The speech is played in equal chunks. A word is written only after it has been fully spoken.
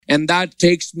And that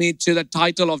takes me to the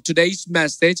title of today's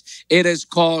message. It is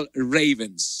called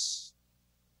Ravens.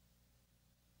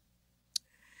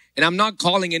 And I'm not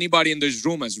calling anybody in this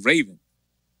room as Raven.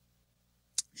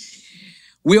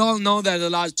 We all know that the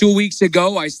last 2 weeks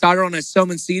ago, I started on a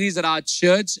sermon series at our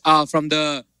church from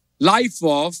the life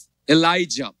of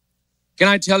Elijah. Can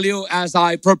I tell you, as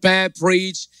I prepare,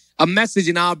 preach a message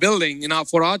in our building,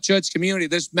 for our church community,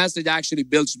 this message actually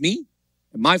builds me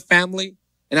and my family.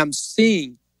 And I'm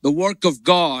seeing the work of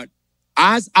God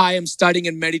as I am studying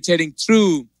and meditating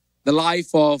through the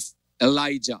life of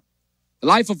Elijah. The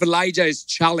life of Elijah is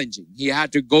challenging. He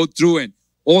had to go through and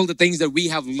all the things that we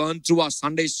have learned through our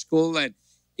Sunday school. And,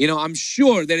 I'm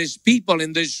sure there is people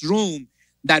in this room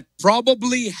that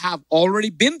probably have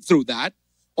already been through that,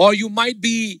 or you might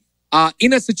be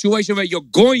in a situation where you're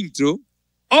going through,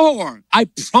 or I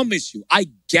promise you, I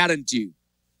guarantee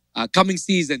you, coming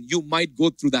season, you might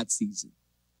go through that season.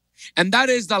 And that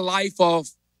is the life of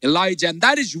Elijah. And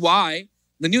that is why in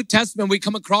the New Testament, we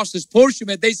come across this portion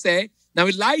where they say, now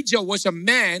Elijah was a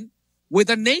man with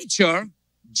a nature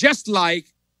just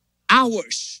like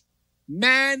ours.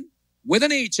 Man with a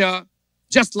nature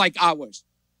just like ours.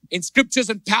 In scriptures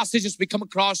and passages, we come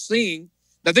across saying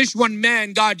that this one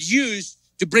man God used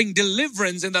to bring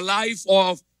deliverance in the life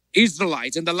of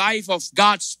Israelites, in the life of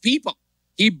God's people.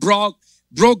 He broke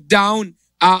down,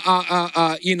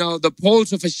 the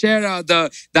poles of Asherah,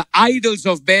 the idols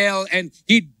of Baal, and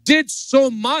he did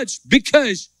so much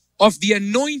because of the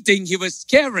anointing he was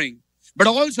carrying. But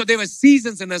also there were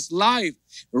seasons in his life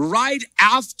right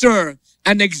after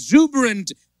an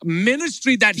exuberant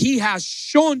ministry that he has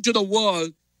shown to the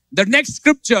world. The next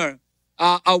scripture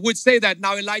would say that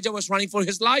now Elijah was running for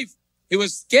his life. He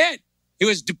was scared. He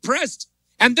was depressed.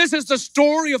 And this is the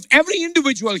story of every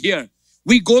individual here.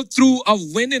 We go through a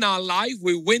win in our life.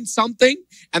 We win something.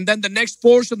 And then the next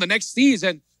portion, the next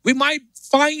season, we might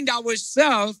find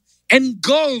ourselves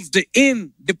engulfed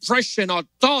in depression or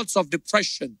thoughts of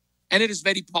depression. And it is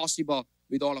very possible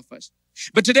with all of us.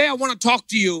 But today I want to talk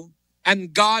to you,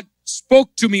 and God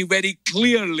spoke to me very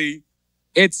clearly.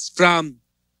 It's from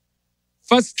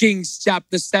 1 Kings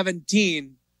chapter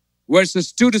 17,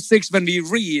 verses 2 to 6 when we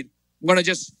read. I'm going to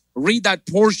just read that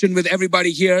portion with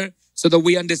everybody here so that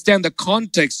we understand the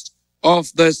context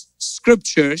of the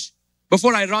scriptures.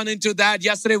 Before I run into that,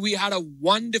 yesterday we had a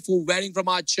wonderful wedding from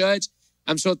our church.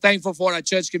 I'm so thankful for our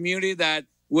church community that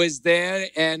was there,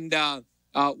 and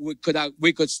we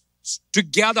could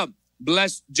together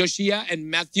bless Josiah and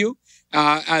Matthew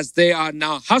as they are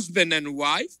now husband and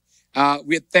wife.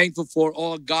 We're thankful for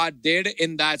all God did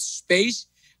in that space.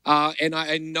 And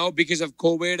I know because of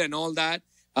COVID and all that,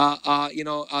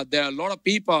 there are a lot of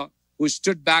people who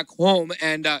stood back home,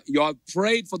 and you all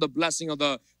prayed for the blessing of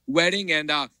the wedding,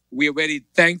 and we are very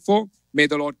thankful. May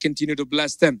the Lord continue to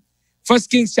bless them. 1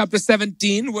 Kings chapter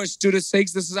 17, verse 2 to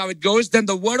 6. This is how it goes. Then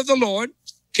the word of the Lord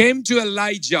came to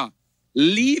Elijah.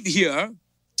 Leave here,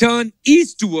 turn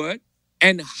eastward,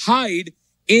 and hide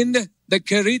in the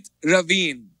Kerith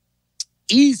ravine,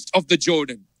 east of the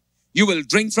Jordan. You will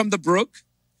drink from the brook,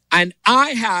 and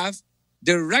I have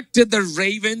directed the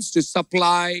ravens to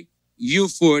supply you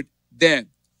food there.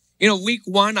 Week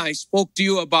 1, I spoke to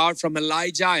you about from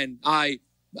Elijah, and I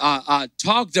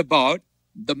talked about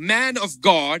the man of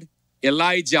God,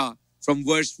 Elijah, from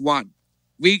verse 1.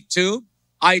 Week 2,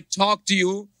 I talked to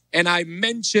you and I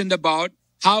mentioned about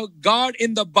how God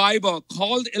in the Bible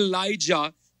called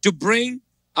Elijah to bring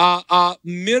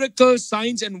miracles,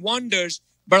 signs, and wonders.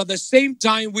 But at the same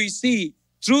time, we see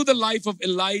through the life of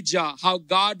Elijah how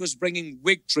God was bringing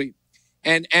victory.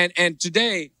 And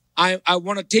today, I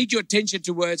want to take your attention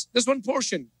towards this one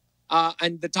portion,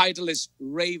 and the title is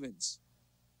Ravens.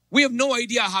 We have no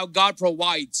idea how God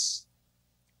provides.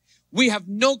 We have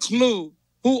no clue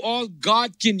who all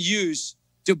God can use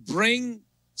to bring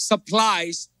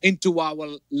supplies into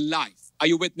our life. Are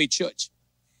you with me, church?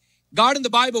 God in the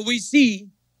Bible, we see,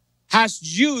 has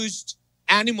used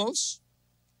animals.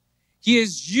 He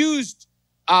has used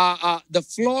the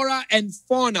flora and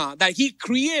fauna that he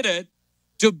created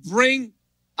to bring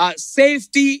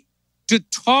safety, to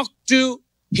talk to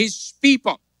his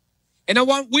people. And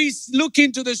when we look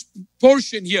into this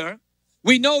portion here,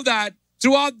 we know that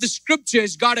throughout the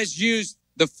scriptures, God has used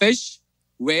the fish,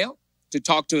 whale, to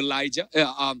talk to Elijah.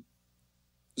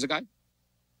 Who's the guy?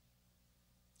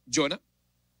 Jonah.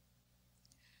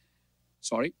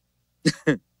 Sorry.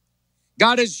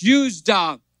 God has used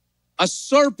a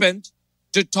serpent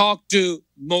to talk to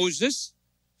Moses.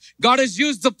 God has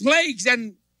used the plagues,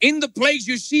 and in the plagues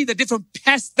you see the different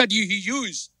pests that he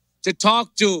used to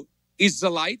talk to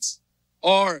Israelites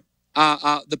or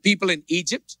the people in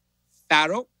Egypt,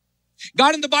 Pharaoh.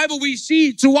 God in the Bible, we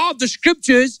see throughout the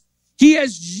scriptures, He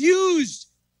has used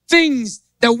things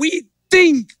that we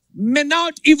think may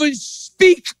not even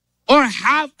speak or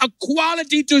have a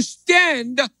quality to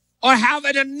stand or have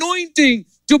an anointing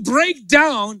to break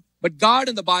down. But God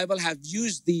in the Bible have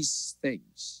used these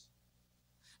things.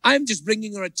 I'm just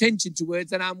bringing your attention to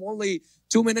it, and I'm only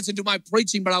 2 minutes into my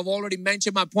preaching, but I've already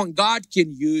mentioned my point. God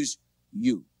can use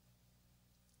you,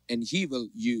 and He will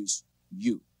use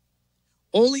you.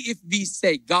 Only if we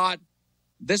say, God,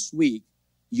 this week,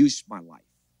 use my life.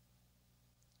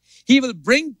 He will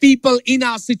bring people in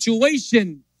our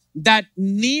situation that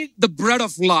need the bread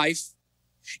of life.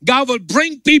 God will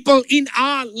bring people in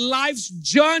our life's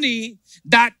journey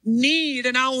that need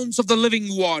an ounce of the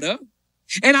living water.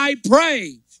 And I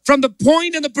pray from the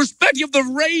point and the perspective of the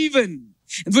raven,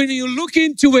 when you look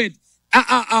into it,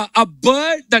 a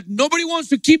bird that nobody wants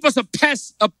to keep as a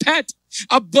pet,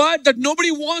 a bird that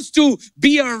nobody wants to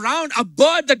be around, a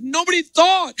bird that nobody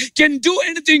thought can do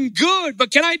anything good.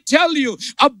 But can I tell you,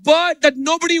 a bird that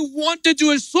nobody wanted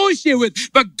to associate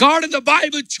with, but God in the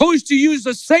Bible chose to use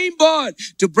the same bird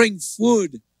to bring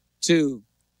food to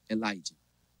Elijah.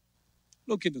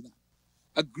 Look into that.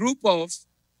 A group of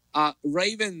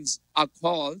ravens are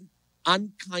called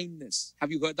unkindness.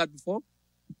 Have you heard that before?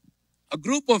 A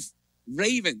group of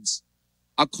ravens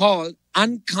are called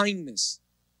unkindness.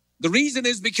 The reason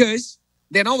is because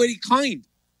they're not very kind.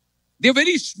 They're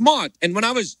very smart. And when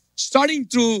I was studying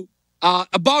through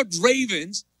about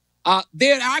ravens,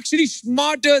 they're actually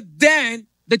smarter than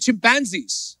the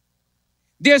chimpanzees.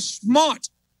 They're smart.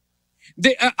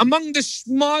 They among the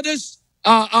smartest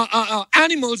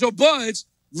animals or birds,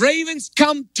 ravens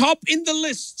come top in the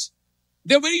list.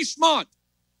 They're very smart.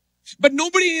 But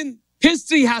nobody in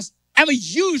history has ever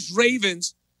used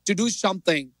ravens to do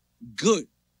something good.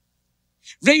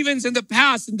 Ravens in the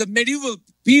past, in the medieval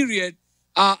period,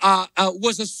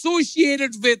 was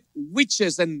associated with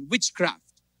witches and witchcraft.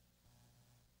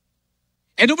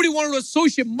 And nobody wanted to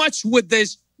associate much with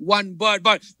this one bird.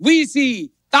 But we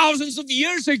see thousands of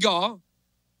years ago,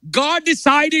 God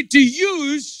decided to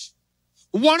use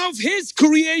one of His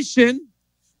creation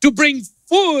to bring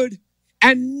food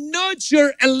and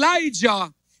nurture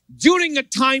Elijah during a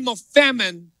time of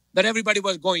famine that everybody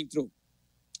was going through.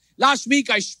 Last week,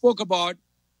 I spoke about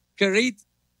Kerith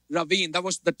Ravine. That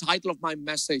was the title of my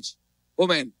message. Oh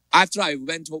man, after I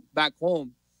went back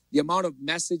home, the amount of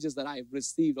messages that I've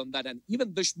received on that. And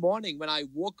even this morning when I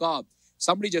woke up,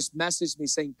 somebody just messaged me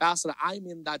saying, Pastor, I'm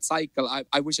in that cycle.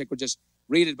 I wish I could just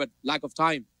read it, but lack of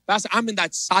time. Pastor, I'm in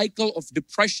that cycle of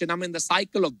depression. I'm in the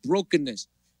cycle of brokenness.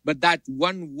 But that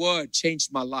one word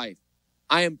changed my life.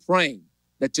 I am praying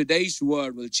that today's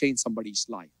word will change somebody's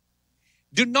life.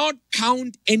 Do not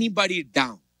count anybody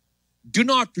down. Do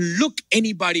not look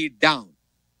anybody down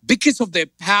because of their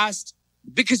past,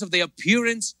 because of their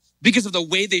appearance, because of the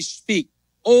way they speak.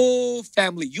 Oh,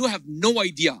 family, you have no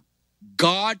idea.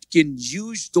 God can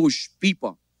use those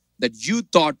people that you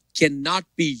thought cannot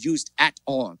be used at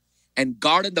all. And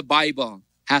God in the Bible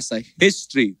has a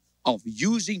history of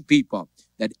using people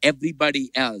that everybody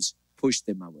else pushed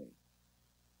them away.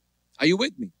 Are you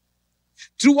with me?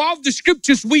 Throughout the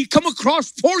scriptures, we come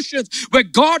across portions where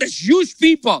God has used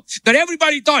people that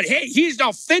everybody thought, hey, he's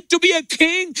not fit to be a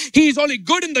king. He's only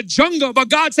good in the jungle. But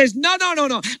God says, no.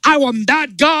 I want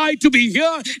that guy to be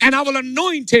here and I will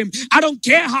anoint him. I don't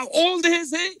care how old he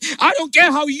is. I don't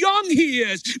care how young he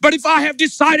is. But if I have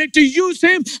decided to use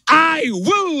him, I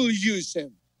will use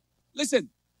him. Listen,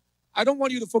 I don't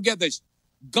want you to forget this.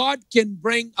 God can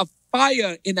bring a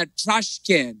fire in a trash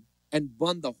can and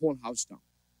burn the whole house down.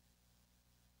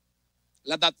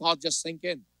 Let that thought just sink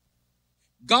in.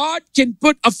 God can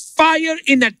put a fire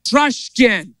in a trash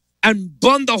can and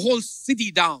burn the whole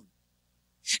city down.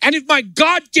 And if my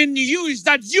God can use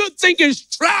that you think is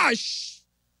trash,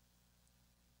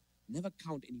 never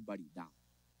count anybody down.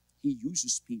 He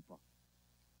uses people.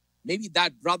 Maybe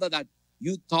that brother that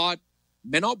you thought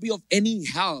may not be of any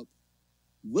help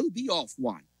will be of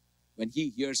one when he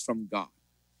hears from God.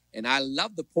 And I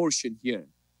love the portion here.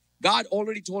 God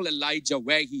already told Elijah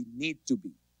where he needs to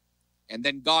be. And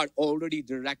then God already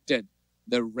directed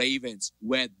the ravens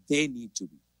where they need to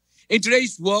be. In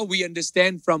today's world, we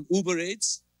understand from Uber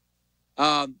Eats,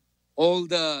 all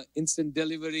the instant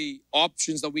delivery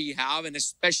options that we have, and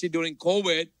especially during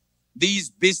COVID,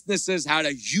 these businesses had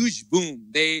a huge boom.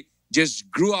 They just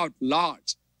grew out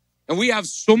large. And we have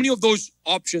so many of those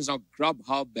options now,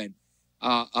 Grubhub and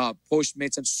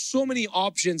Postmates, and so many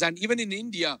options. And even in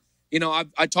India, you know,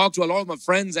 I talked to a lot of my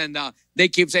friends and they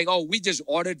keep saying, oh, we just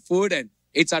ordered food and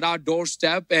it's at our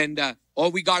doorstep. And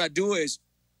all we got to do is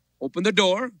open the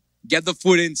door, get the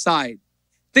food inside.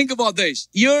 Think about this.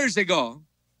 Years ago,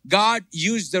 God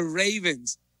used the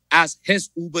ravens as his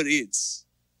Uber Eats.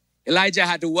 Elijah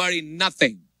had to worry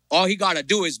nothing. All he got to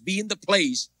do is be in the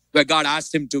place where God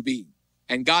asked him to be.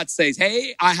 And God says,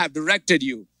 hey, I have directed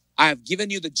you. I have given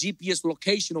you the GPS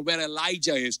location of where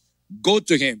Elijah is. Go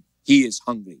to him. He is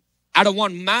hungry. I don't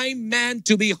want my man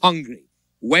to be hungry.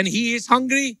 When he is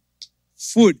hungry,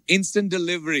 food, instant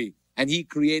delivery. And he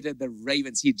created the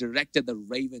ravens. He directed the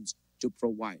ravens to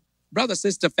provide. Brother,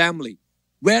 sister, family,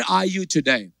 where are you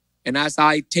today? And as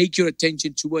I take your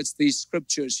attention towards these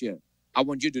scriptures here, I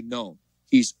want you to know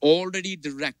he's already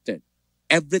directed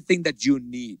everything that you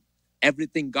need,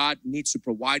 everything God needs to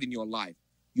provide in your life.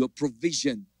 Your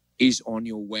provision is on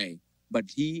your way. But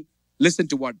listen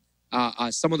to what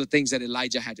some of the things that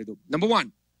Elijah had to do. Number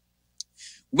one,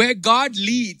 where God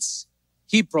leads,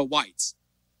 he provides.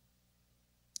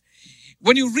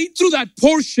 When you read through that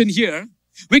portion here,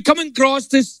 we come across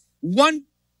this one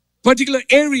particular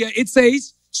area. It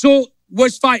says, so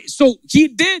verse 5, so he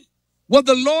did what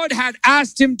the Lord had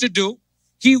asked him to do.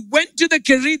 He went to the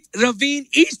Kerith ravine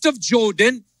east of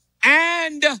Jordan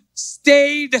and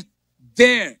stayed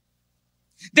there.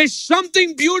 There's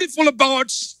something beautiful about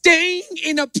staying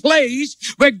in a place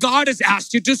where God has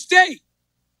asked you to stay.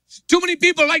 Too many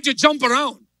people like to jump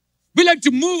around. We like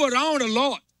to move around a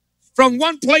lot from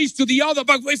one place to the other.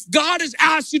 But if God has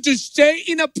asked you to stay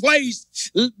in a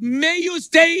place, may you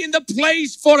stay in the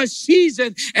place for a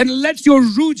season and let your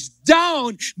roots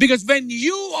down. Because when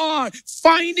you are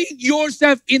finding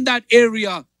yourself in that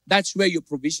area, that's where your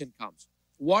provision comes.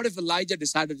 What if Elijah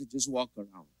decided to just walk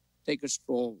around, take a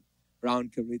stroll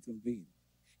around Kerith ravine?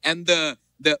 And the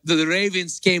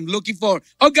ravens came looking for,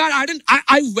 oh God,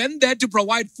 I went there to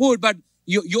provide food, but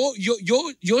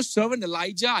your servant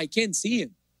Elijah, I can't see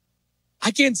him. I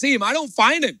can't see him. I don't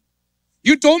find him.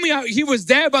 You told me he was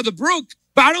there by the brook,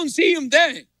 but I don't see him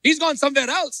there. He's gone somewhere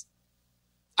else.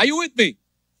 Are you with me?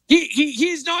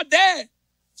 He's not there.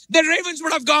 The ravens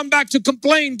would have gone back to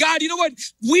complain. God, you know what?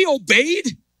 We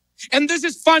obeyed. And this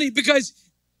is funny because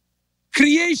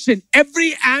creation,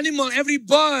 every animal, every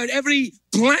bird, every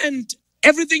plant,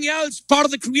 everything else, part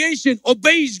of the creation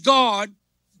obeys God,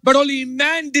 but only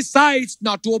man decides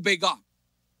not to obey God.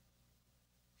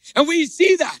 And we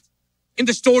see that in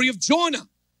the story of Jonah.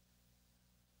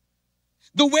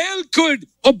 The whale could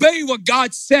obey what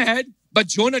God said, but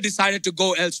Jonah decided to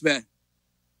go elsewhere.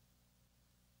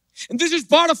 And this is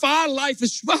part of our life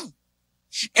as well.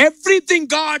 Everything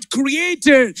God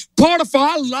created, part of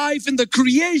our life in the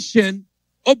creation,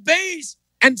 obeys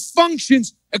and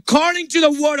functions according to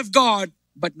the word of God,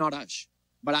 but not us.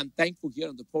 But I'm thankful here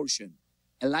on the portion.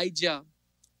 Elijah,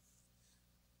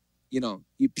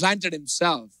 he planted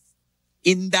himself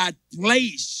in that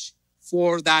place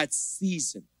for that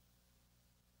season.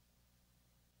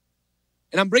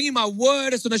 And I'm bringing my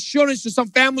word as an assurance to some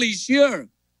families here.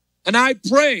 And I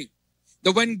pray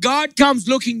that when God comes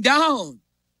looking down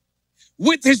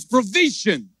with his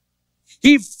provision,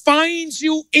 he finds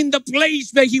you in the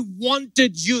place where he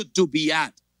wanted you to be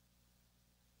at.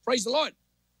 Praise the Lord.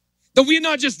 That we're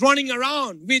not just running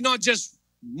around. We're not just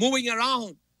moving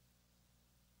around.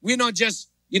 We're not just,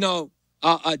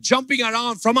 jumping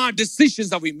around from our decisions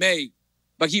that we make.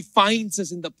 But he finds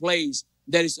us in the place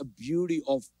there is a beauty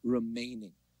of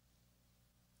remaining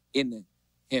in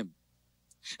him.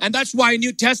 And that's why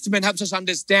New Testament helps us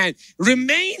understand,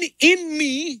 remain in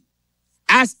me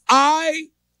as I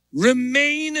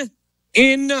remain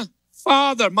in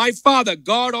Father, my Father,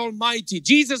 God Almighty.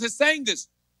 Jesus is saying this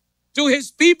to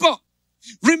his people.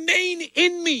 Remain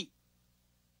in me.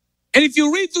 And if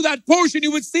you read through that portion,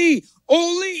 you would see,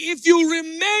 only if you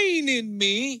remain in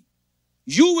me,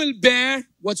 you will bear,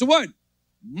 what's the word?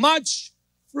 Much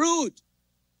fruit.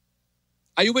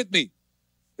 Are you with me?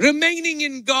 Remaining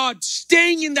in God,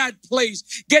 staying in that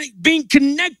place, being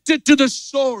connected to the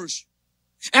source.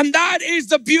 And that is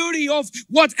the beauty of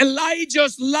what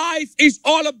Elijah's life is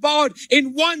all about.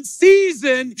 In one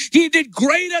season, he did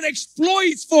greater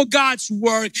exploits for God's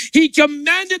work. He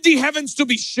commanded the heavens to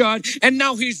be shut. And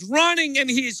now he's running and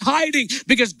he's hiding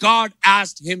because God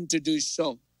asked him to do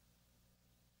so.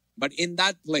 But in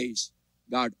that place,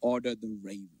 God ordered the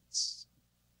ravens.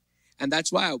 And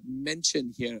that's why I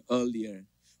mentioned here earlier,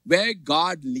 where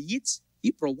God leads,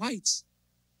 he provides.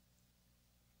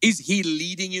 Is he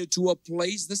leading you to a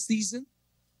place this season?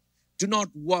 Do not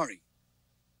worry.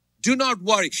 Do not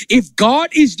worry. If God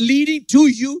is leading to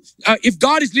you, if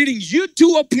God is leading you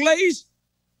to a place,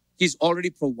 he's already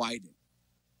provided.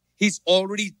 He's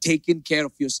already taken care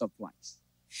of your supplies.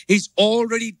 He's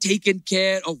already taken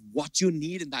care of what you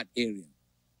need in that area.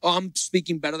 Oh, I'm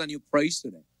speaking better than you praise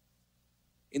today.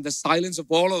 In the silence of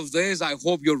all of this, I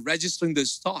hope you're registering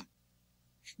this thought.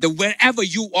 That wherever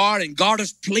you are and God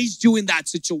has placed you in that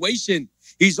situation,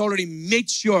 He's already made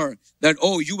sure that,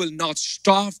 oh, you will not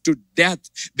starve to death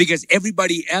because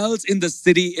everybody else in the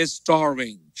city is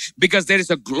starving. Because there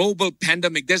is a global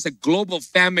pandemic, there's a global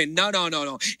famine. No.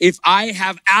 If I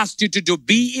have asked you to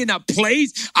be in a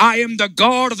place, I am the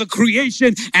God of the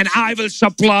creation and I will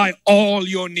supply all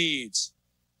your needs.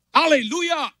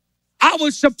 Hallelujah. I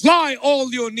will supply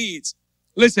all your needs.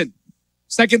 Listen,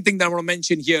 second thing that I want to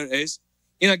mention here is,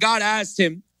 God asked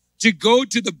him to go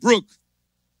to the brook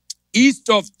east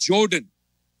of Jordan.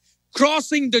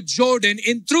 Crossing the Jordan,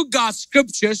 through God's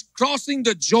scriptures, crossing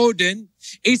the Jordan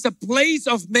is a place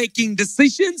of making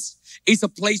decisions, is a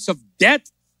place of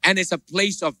death, and is a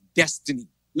place of destiny.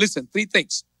 Listen, three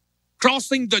things.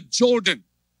 Crossing the Jordan.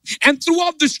 And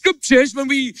throughout the scriptures, when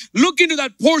we look into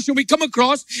that portion, we come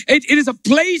across, it is a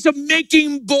place of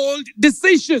making bold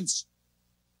decisions.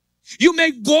 You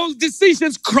make bold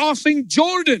decisions crossing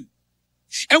Jordan.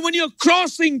 And when you're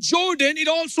crossing Jordan, it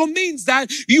also means that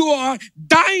you are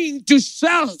dying to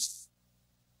self.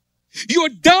 You're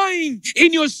dying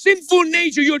in your sinful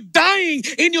nature. You're dying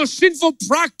in your sinful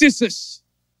practices.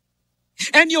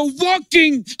 And you're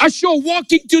walking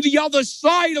to the other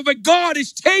side of where God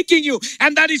is taking you.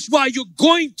 And that is why you're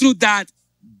going through that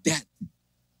death.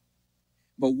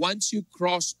 But once you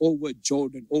cross over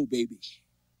Jordan, oh baby,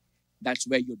 that's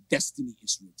where your destiny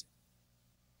is written.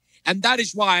 And that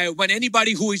is why when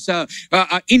anybody who is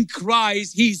in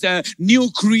Christ, he's a new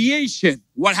creation.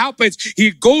 What happens? He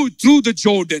go through the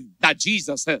Jordan that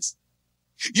Jesus says.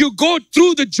 You go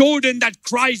through the Jordan that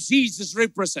Christ Jesus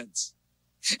represents.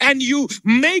 And you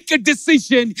make a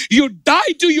decision, you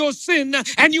die to your sin,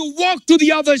 and you walk to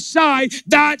the other side.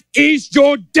 That is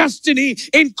your destiny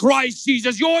in Christ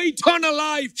Jesus, your eternal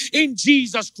life in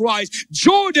Jesus Christ.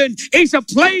 Jordan is a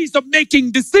place of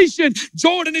making decisions.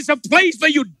 Jordan is a place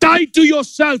where you die to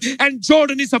yourself, and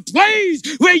Jordan is a place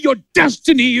where your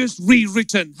destiny is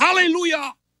rewritten.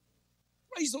 Hallelujah.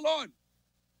 Praise the Lord.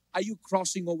 Are you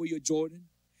crossing over your Jordan?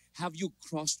 Have you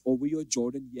crossed over your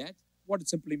Jordan yet? What it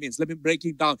simply means. Let me break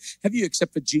it down. Have you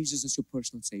accepted Jesus as your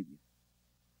personal Savior?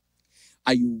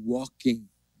 Are you walking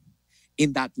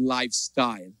in that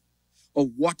lifestyle of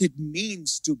what it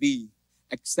means to be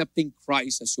accepting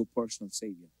Christ as your personal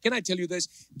Savior? Can I tell you this?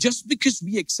 Just because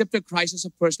we accepted Christ as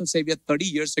a personal Savior 30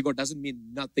 years ago doesn't mean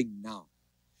nothing now.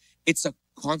 It's a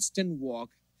constant walk,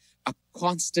 a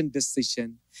constant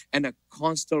decision, and a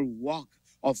constant walk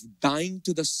of dying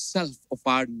to the self of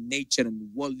our nature and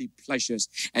worldly pleasures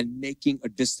and making a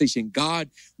decision.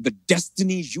 God, the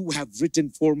destiny you have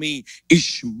written for me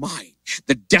is mine.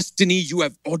 The destiny you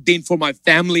have ordained for my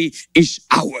family is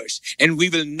ours. And we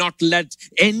will not let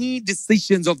any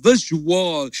decisions of this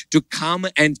world to come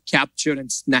and capture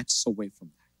and snatch us away from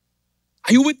that.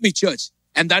 Are you with me, church?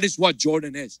 And that is what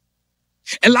Jordan is.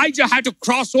 Elijah had to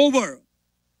cross over.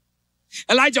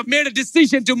 Elijah made a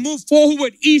decision to move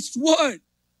forward eastward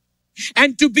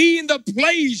and to be in the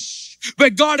place where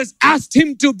God has asked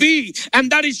him to be.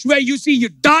 And that is where you see you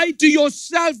die to your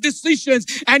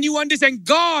self-decisions and you understand,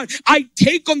 God, I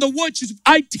take on the virtues,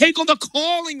 I take on the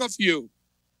calling of you.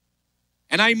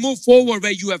 And I move forward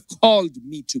where you have called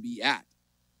me to be at.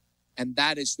 And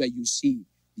that is where you see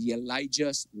the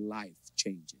Elijah's life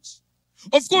changes.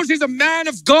 Of course, he's a man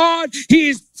of God. He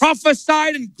is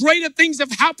prophesied and greater things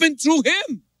have happened through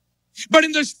him. But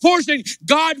in this portion,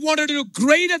 God wanted to do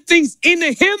greater things in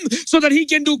him so that he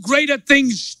can do greater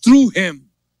things through him.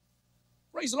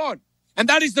 Praise the Lord. And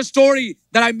that is the story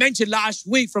that I mentioned last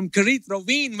week from Kerith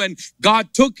Ravine when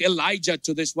God took Elijah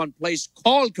to this one place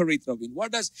called Kerith Ravine.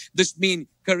 What does this mean,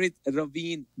 Kerith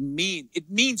Ravine mean?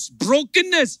 It means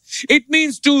brokenness. It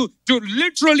means to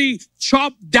literally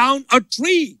chop down a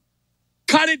tree,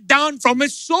 cut it down from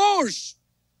its source.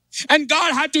 And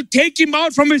God had to take him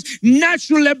out from his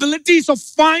natural abilities of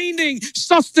finding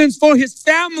sustenance for his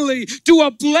family to a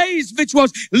place which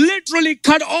was literally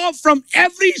cut off from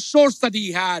every source that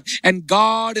he had. And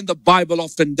God in the Bible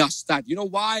often does that. You know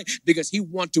why? Because he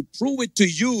wants to prove it to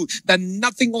you that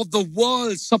nothing of the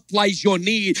world supplies your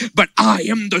need, but I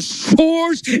am the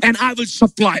source and I will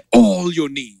supply all your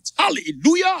needs.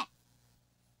 Hallelujah.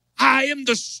 I am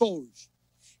the source.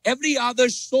 Every other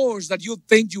source that you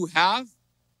think you have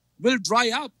will dry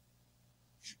up.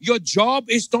 Your job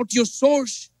is not your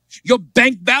source. Your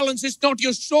bank balance is not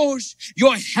your source.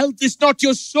 Your health is not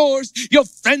your source. Your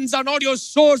friends are not your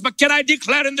source. But can I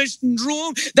declare in this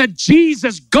room that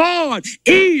Jesus, God,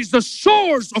 is the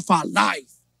source of our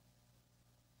life?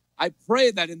 I pray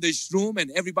that in this room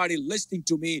and everybody listening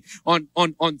to me on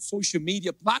social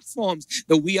media platforms,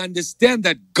 that we understand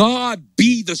that God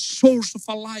be the source of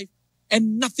our life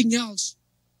and nothing else.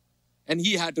 And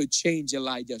he had to change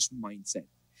Elijah's mindset.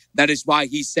 That is why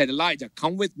he said, Elijah,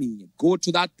 come with me, go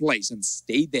to that place and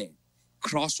stay there.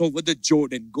 Cross over the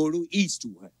Jordan, go to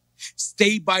eastward,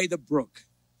 stay by the brook.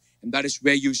 And that is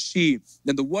where you see,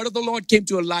 then the word of the Lord came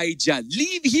to Elijah,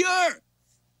 leave here,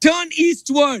 turn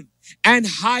eastward and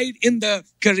hide in the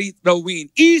Kerith ravine,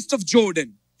 east of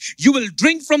Jordan. You will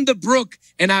drink from the brook,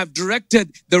 and I have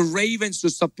directed the ravens to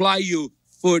supply you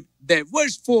food there.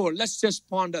 Verse 4, let's just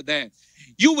ponder there.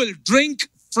 You will drink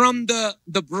from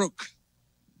the brook.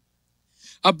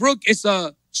 A brook is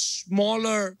a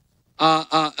smaller,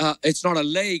 it's not a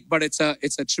lake, but it's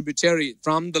a tributary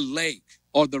from the lake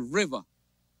or the river.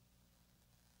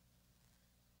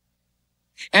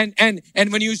 And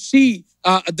when you see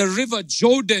the river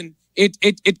Jordan,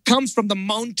 it comes from the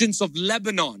mountains of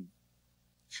Lebanon.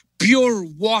 Pure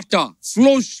water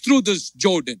flows through this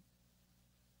Jordan.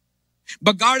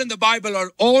 But God in the Bible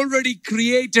are already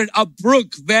created a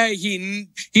brook where he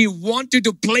wanted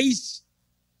to place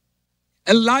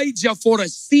Elijah for a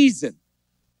season.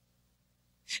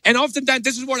 And oftentimes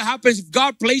this is what happens. If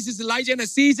God places Elijah in a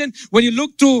season, when you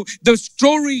look to the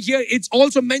story here, it's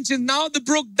also mentioned now the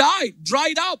brook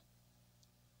dried up.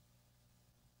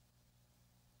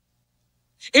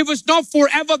 It was not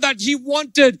forever that he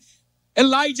wanted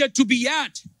Elijah to be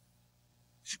at.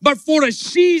 But for a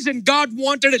season, God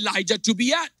wanted Elijah to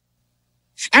be at.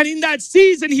 And in that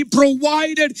season, he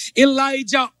provided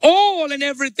Elijah all and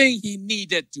everything he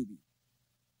needed to be.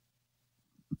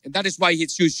 And that is why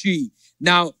it's you see.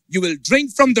 Now you will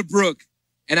drink from the brook,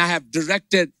 and I have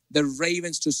directed the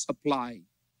ravens to supply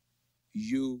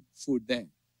you food there.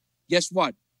 Guess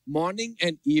what? Morning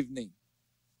and evening,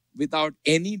 without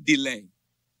any delay,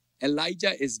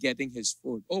 Elijah is getting his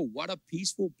food. Oh, what a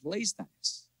peaceful place that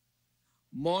is.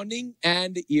 Morning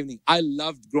and evening. I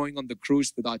loved growing on the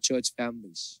cruise with our church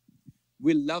families.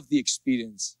 We love the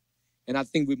experience. And I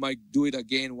think we might do it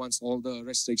again once all the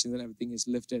restrictions and everything is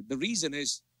lifted. The reason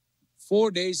is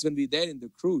 4 days when we were there in the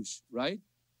cruise, right?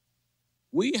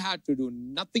 We had to do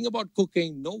nothing about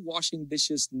cooking, no washing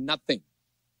dishes, nothing.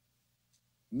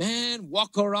 Man,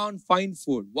 walk around, find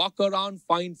food. Walk around,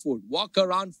 find food. Walk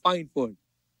around, find food.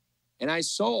 And I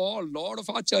saw a lot of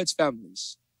our church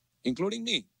families, including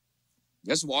me,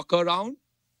 just walk around,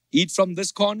 eat from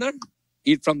this corner,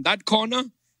 eat from that corner,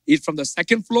 eat from the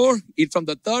second floor, eat from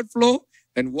the third floor,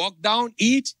 and walk down,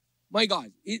 eat. My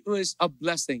God, it was a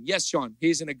blessing. Yes, Sean,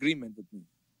 he's in agreement with me.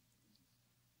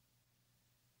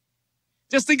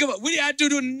 Just think about it. We had to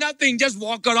do nothing. Just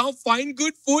walk around, find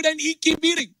good food and eat, keep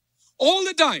eating. All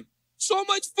the time. So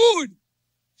much food.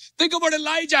 Think about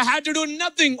Elijah. Had to do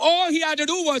nothing. All he had to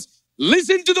do was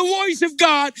listen to the voice of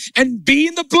God and be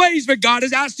in the place where God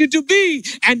has asked you to be.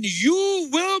 And you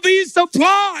will be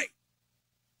supplied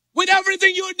with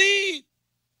everything you need.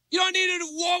 You don't need to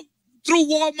walk through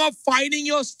Walmart finding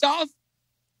your stuff.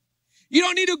 You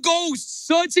don't need to go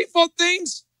searching for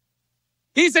things.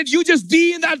 He said, you just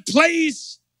be in that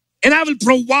place and I will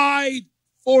provide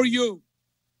for you.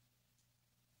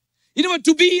 You know what?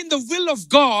 To be in the will of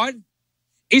God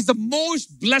is the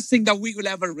most blessing that we will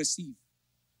ever receive.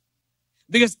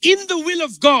 Because in the will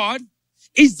of God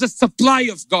is the supply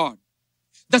of God.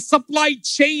 The supply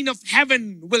chain of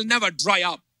heaven will never dry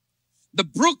up. The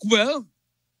brook will,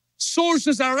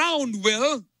 sources around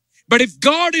will, but if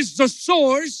God is the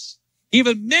source, he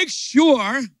will make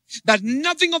sure that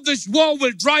nothing of this world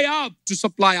will dry up to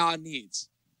supply our needs.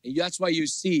 And that's why you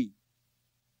see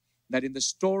that in the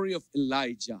story of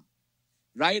Elijah,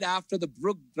 right after the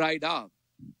brook dried up,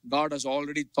 God has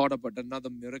already thought about another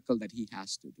miracle that he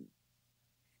has to do.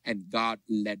 And God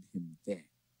led him there.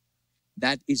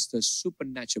 That is the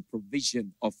supernatural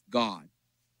provision of God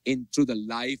through the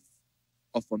life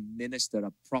of a minister,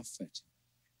 a prophet,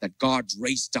 that God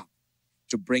raised up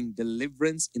to bring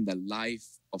deliverance in the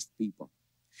life of people.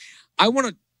 I want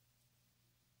to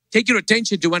take your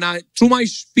attention to through my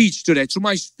speech today, through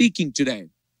my speaking today.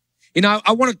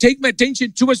 I want to take my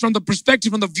attention to us from the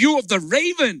perspective, from the view of the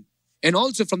raven, and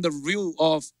also from the view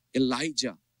of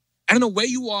Elijah. I don't know where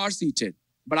you are seated,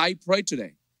 but I pray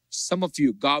today, some of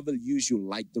you, God will use you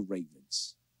like the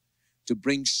ravens to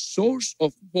bring source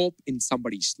of hope in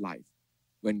somebody's life.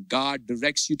 When God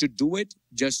directs you to do it,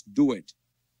 just do it.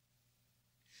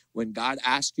 When God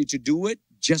asks you to do it,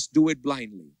 just do it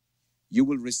blindly. You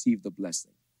will receive the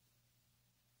blessing.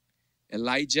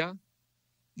 Elijah,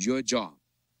 your job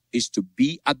is to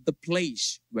be at the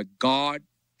place where God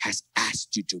has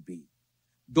asked you to be.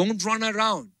 Don't run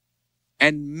around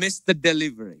and miss the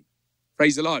delivery.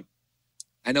 Praise the Lord.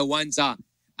 I know once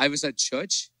I was at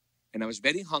church and I was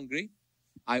very hungry.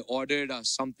 I ordered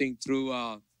something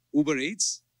through Uber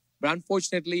Eats. But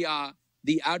unfortunately,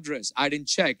 the address, I didn't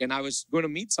check and I was going to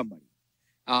meet somebody.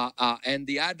 And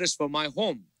the address for my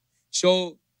home.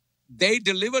 So they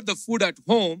delivered the food at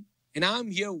home and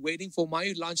I'm here waiting for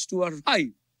my lunch to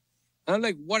arrive. And I'm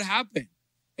like, what happened?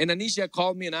 And Anisha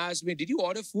called me and asked me, did you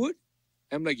order food?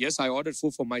 I'm like, yes, I ordered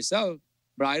food for myself,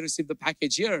 but I received the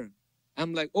package here.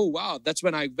 I'm like, oh, wow. That's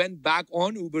when I went back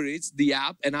on Uber Eats, the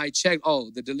app, and I checked, oh,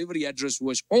 the delivery address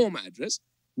was home address,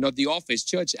 not the office,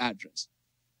 church address.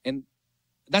 And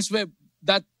that's where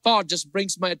that thought just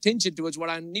brings my attention towards what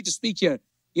I need to speak here.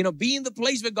 You know, be in the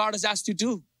place where God has asked you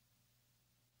to.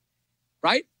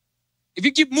 Right? If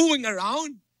you keep moving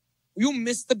around, you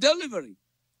miss the delivery.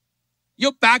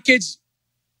 Your package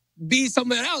be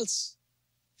somewhere else.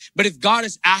 But if God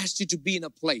has asked you to be in a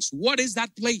place, what is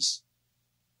that place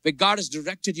where God has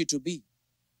directed you to be?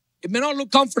 It may not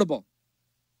look comfortable,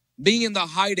 being in the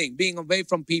hiding, being away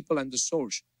from people and the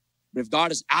source. But if God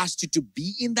has asked you to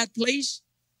be in that place,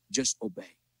 just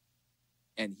obey.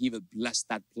 And He will bless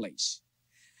that place.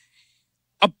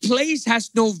 A place has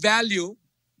no value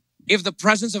if the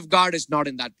presence of God is not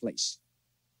in that place.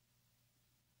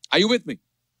 Are you with me?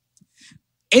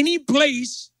 Any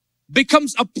place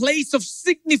becomes a place of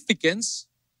significance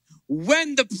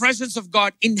when the presence of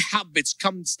God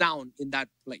comes down in that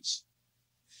place.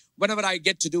 Whenever I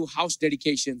get to do house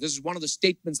dedication, this is one of the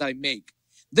statements I make.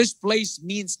 This place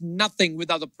means nothing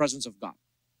without the presence of God.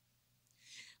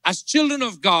 As children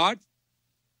of God,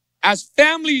 as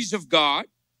families of God,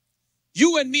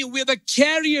 you and me, we're the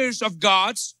carriers of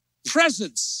God's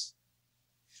presence.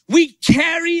 We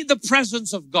carry the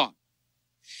presence of God.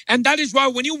 And that is why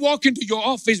when you walk into your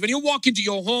office, when you walk into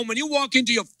your home, when you walk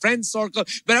into your friend circle,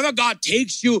 wherever God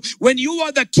takes you, when you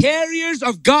are the carriers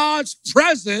of God's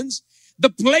presence, the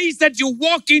place that you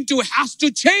walk into has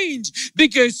to change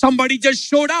because somebody just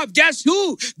showed up. Guess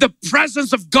who? The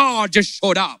presence of God just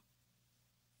showed up.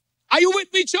 Are you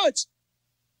with me, church?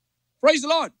 Praise the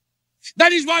Lord.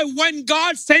 That is why when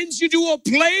God sends you to a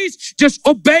place, just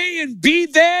obey and be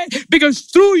there because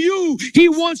through you, He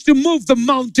wants to move the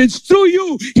mountains. Through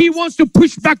you, He wants to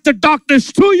push back the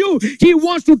darkness. Through you, He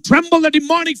wants to tremble the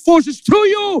demonic forces. Through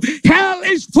you, hell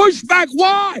is pushed back.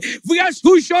 Why? Guess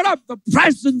who showed up? The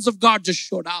presence of God just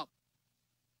showed up.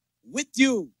 With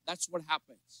you, that's what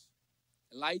happens.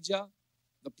 Elijah,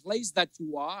 the place that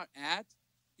you are at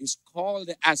is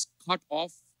called as cut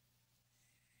off,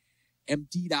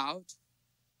 emptied out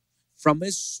from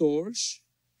His source,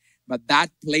 but that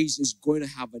place is going to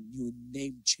have a new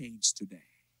name change today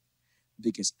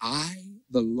because I,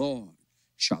 the Lord,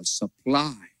 shall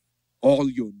supply all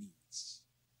your needs.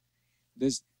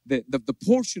 There's the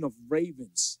portion of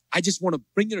ravens. I just want to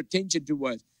bring your attention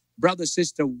towards, brother,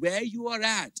 sister, where you are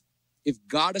at. If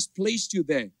God has placed you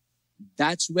there,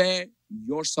 that's where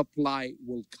your supply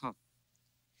will come.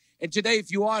 And today,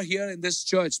 if you are here in this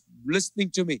church listening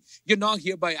to me, you're not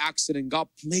here by accident. God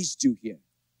placed you here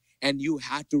and you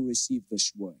had to receive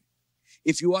this word.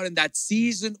 If you are in that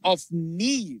season of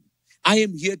need, I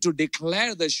am here to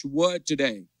declare this word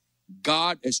today.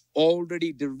 God has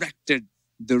already directed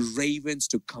the ravens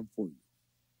to come for you,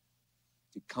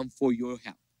 to come for your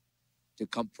help, to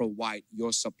come provide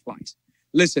your supplies.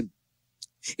 Listen,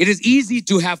 it is easy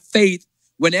to have faith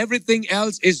when everything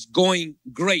else is going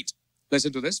great.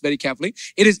 Listen to this very carefully.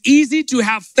 It is easy to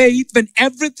have faith when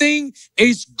everything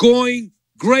is going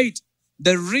great.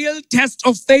 The real test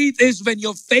of faith is when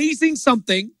you're facing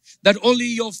something that only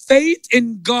your faith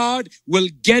in God will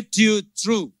get you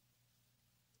through.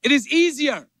 It is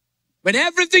easier. When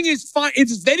everything is fine,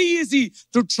 it is very easy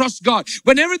to trust God.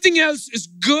 When everything else is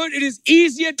good, it is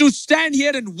easier to stand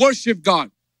here and worship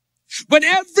God. When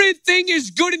everything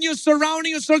is good in your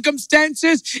surrounding, your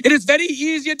circumstances, it is very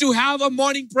easier to have a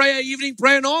morning prayer, evening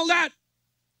prayer, and all that.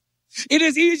 It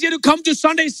is easier to come to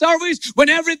Sunday service when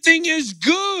everything is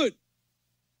good.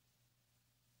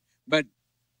 But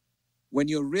when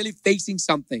you're really facing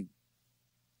something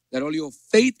that only your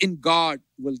faith in God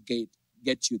will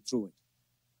get you through it.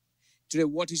 Today,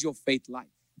 what is your faith like?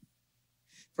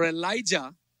 For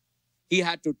Elijah, he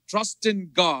had to trust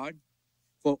in God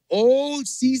for all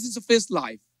seasons of his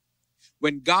life.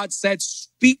 When God said,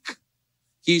 speak,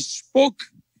 he spoke,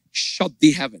 shut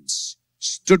the heavens,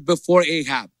 stood before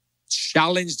Ahab,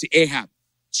 challenged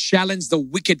the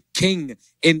wicked king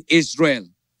in Israel.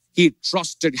 He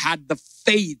trusted, had the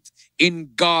faith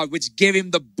in God, which gave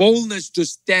him the boldness to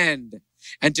stand.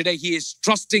 And today he is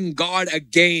trusting God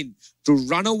again to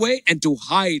run away and to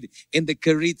hide in the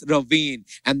Kerith ravine.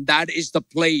 And that is the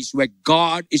place where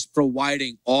God is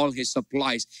providing all his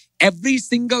supplies. Every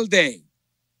single day,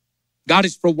 God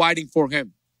is providing for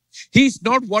him. He's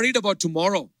not worried about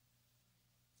tomorrow.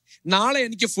 നാളെ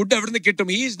എനിക്ക് food എവിടുന്ന് കിട്ടും?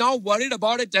 He is not worried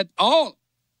about it at all.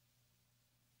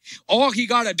 All he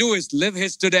gotta do is live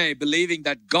his today, believing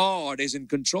that God is in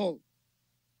control.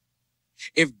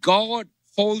 If God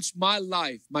holds my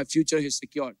life, my future is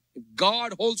secured. If God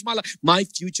holds my life, my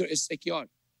future is secured.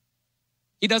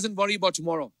 He doesn't worry about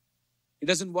tomorrow. He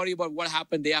doesn't worry about what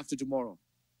happened day after tomorrow.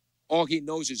 All he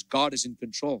knows is God is in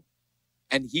control.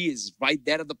 And he is right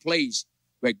there at the place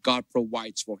where God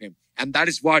provides for him. And that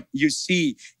is what you see.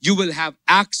 You will have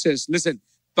access. Listen,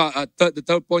 the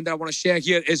third point that I want to share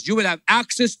here is you will have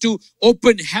access to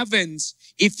open heavens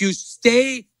if you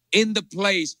stay in the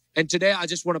place. And today I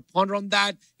just want to ponder on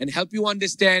that and help you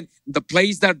understand the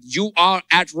place that you are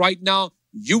at right now.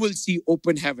 You will see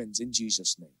open heavens in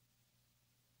Jesus' name.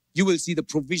 You will see the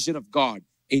provision of God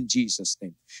in Jesus'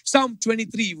 name. Psalm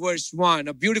 23 verse 1,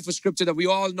 a beautiful scripture that we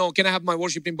all know. Can I have my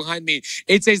worship team behind me?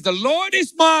 It says, the Lord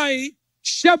is my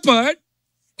shepherd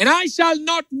and I shall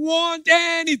not want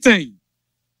anything.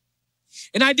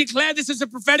 And I declare this as a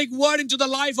prophetic word into the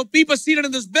life of people seated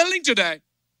in this building today.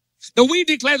 That we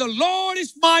declare the Lord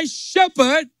is my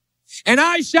shepherd and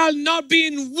I shall not be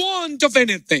in want of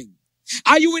anything.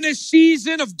 Are you in a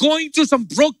season of going through some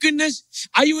brokenness?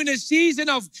 Are you in a season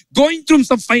of going through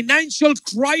some financial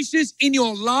crisis in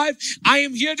your life? I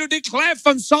am here to declare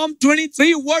from Psalm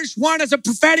 23 verse 1 as a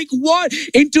prophetic word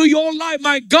into your life.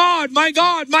 My God, my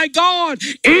God, my God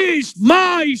is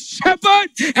my shepherd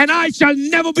and I shall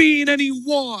never be in any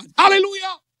want.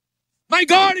 Hallelujah. My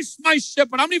God is my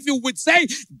shepherd. How many of you would say,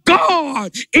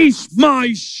 God is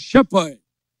my shepherd?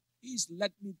 He's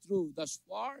led me through thus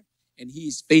far and he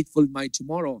is faithful my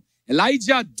tomorrow.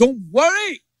 Elijah, don't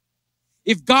worry.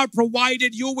 If God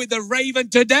provided you with a raven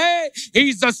today,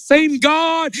 he's the same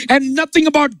God and nothing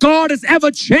about God has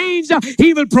ever changed.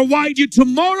 He will provide you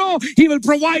tomorrow. He will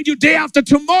provide you day after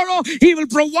tomorrow. He will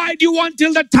provide you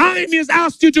until the time he has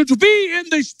asked you to be in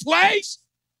this place.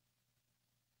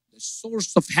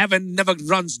 Source of heaven never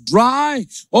runs dry.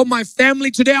 Oh, my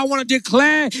family, today I want to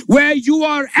declare where you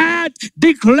are at,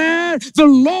 declare the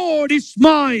Lord is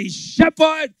my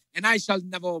shepherd and I shall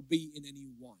never be in any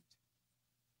want.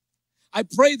 I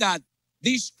pray that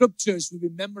these scriptures will be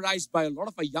memorized by a lot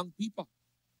of our young people.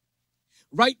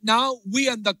 Right now, we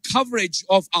are in the coverage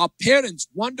of our parents.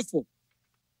 Wonderful.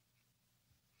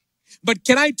 But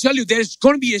can I tell you, there's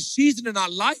going to be a season in our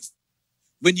life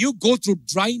when you go through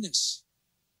dryness.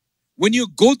 When you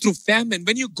go through famine,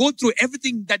 when you go through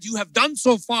everything that you have done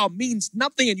so far means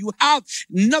nothing and you have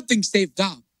nothing saved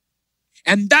up.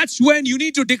 And that's when you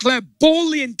need to declare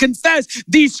boldly and confess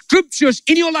these scriptures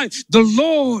in your life. The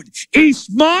Lord is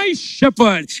my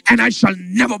shepherd and I shall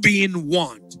never be in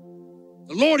want.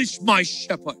 The Lord is my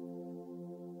shepherd.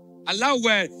 I love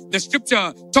where the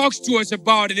scripture talks to us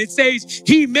about it. It says,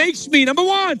 he makes me, number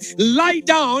one, lie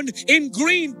down in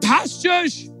green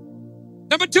pastures.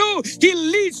 Number two, he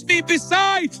leads me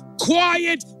beside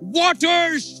quiet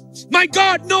waters. My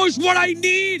God knows what I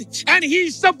need and he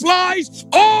supplies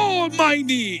all my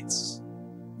needs.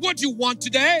 What do you want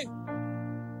today?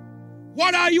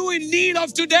 What are you in need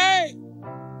of today?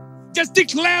 Just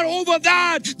declare over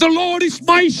that, the Lord is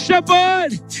my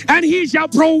shepherd and he shall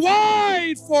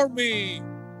provide for me.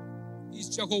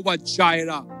 He's Jehovah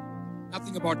Jireh.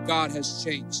 Nothing about God has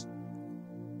changed.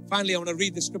 Finally, I want to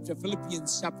read the scripture,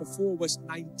 Philippians chapter 4, verse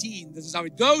 19. This is how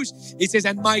it goes. It says,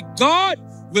 and my God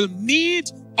will meet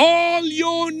all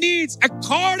your needs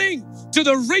according to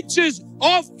the riches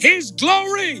of his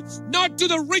glory. Not to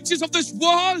the riches of this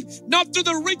world, not to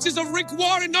the riches of Rick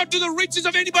Warren, not to the riches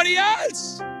of anybody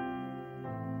else.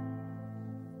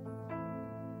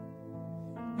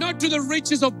 Not to the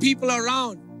riches of people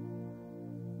around.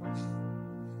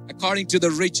 According to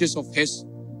the riches of his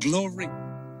glory.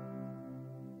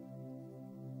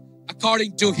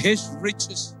 According to his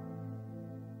riches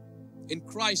in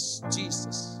Christ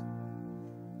Jesus.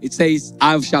 It says,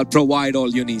 I shall provide all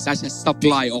your needs. I shall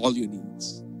supply all your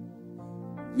needs.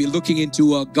 We're looking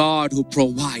into a God who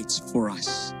provides for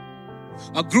us.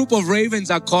 A group of ravens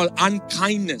are called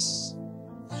unkindness.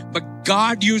 But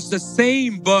God used the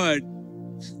same bird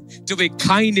to be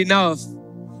kind enough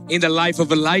in the life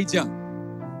of Elijah.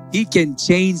 He can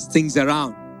change things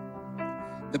around.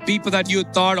 The people that you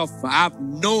thought of have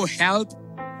no help,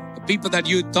 the people that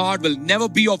you thought will never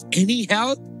be of any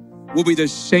help, will be the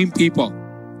same people,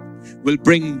 will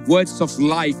bring words of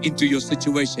life into your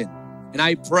situation. And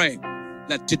I pray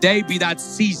that today be that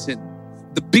season,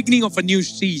 the beginning of a new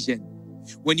season,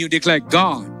 when you declare,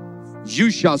 God,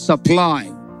 you shall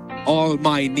supply all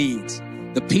my needs.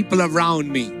 The people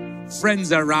around me,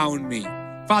 friends around me.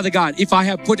 Father God, if I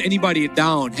have put anybody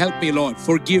down, help me, Lord.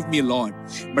 Forgive me, Lord.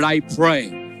 But I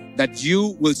pray that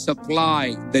you will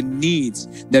supply the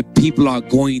needs that people are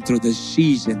going through this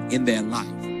season in their life.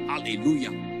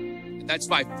 Hallelujah. And that's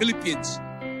why Philippians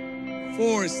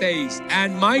 4 says,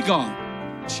 and my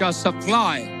God shall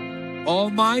supply all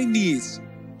my needs,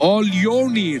 all your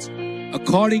needs,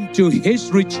 according to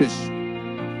his riches,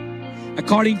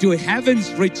 according to heaven's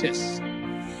riches.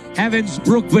 Heaven's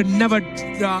brook will never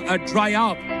dry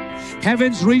up.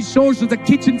 Heaven's resources, the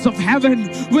kitchens of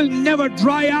heaven will never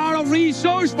dry out of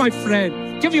resource, my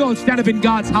friend. Can we all stand up in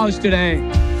God's house today?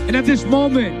 And at this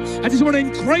moment, I just want to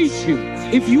encourage you.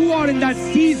 If you are in that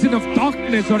season of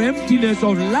darkness or emptiness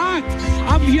or lack,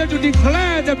 I'm here to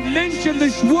declare that mention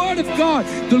this word of God.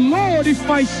 The Lord is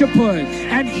my shepherd,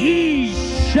 and he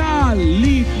shall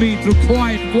lead me through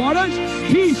quiet waters.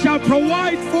 He shall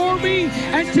provide for me.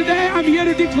 And today I'm here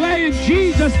to declare in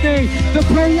Jesus' name, the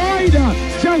provider,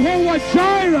 Jehovah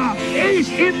Jireh, is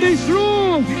in this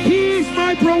room. He is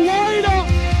my provider.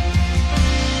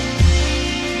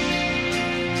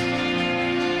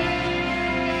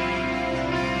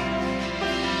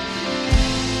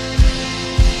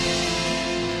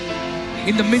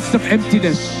 In the midst of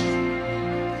emptiness,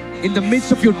 in the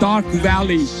midst of your dark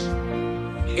valleys,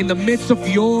 in the midst of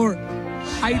your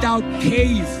hideout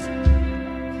cave,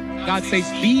 God says,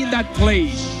 be in that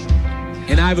place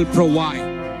and I will provide.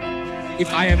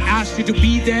 If I have asked you to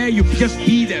be there, you just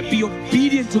be there. Be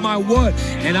obedient to my word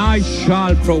and I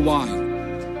shall provide.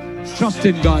 Trust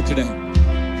in God today.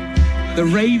 The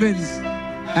ravens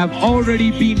have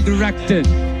already been directed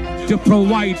to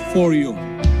provide for you.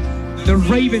 The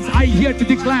ravens, I here to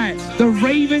declare, the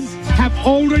ravens have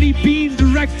already been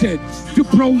directed to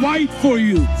provide for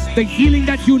you the healing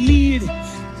that you need,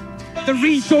 the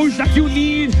resource that you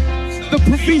need, the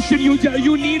provision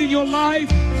you need in your life.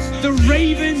 The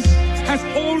ravens has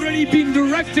already been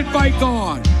directed by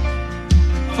God.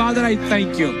 Father, I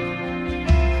thank you.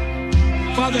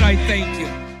 Father, I thank you.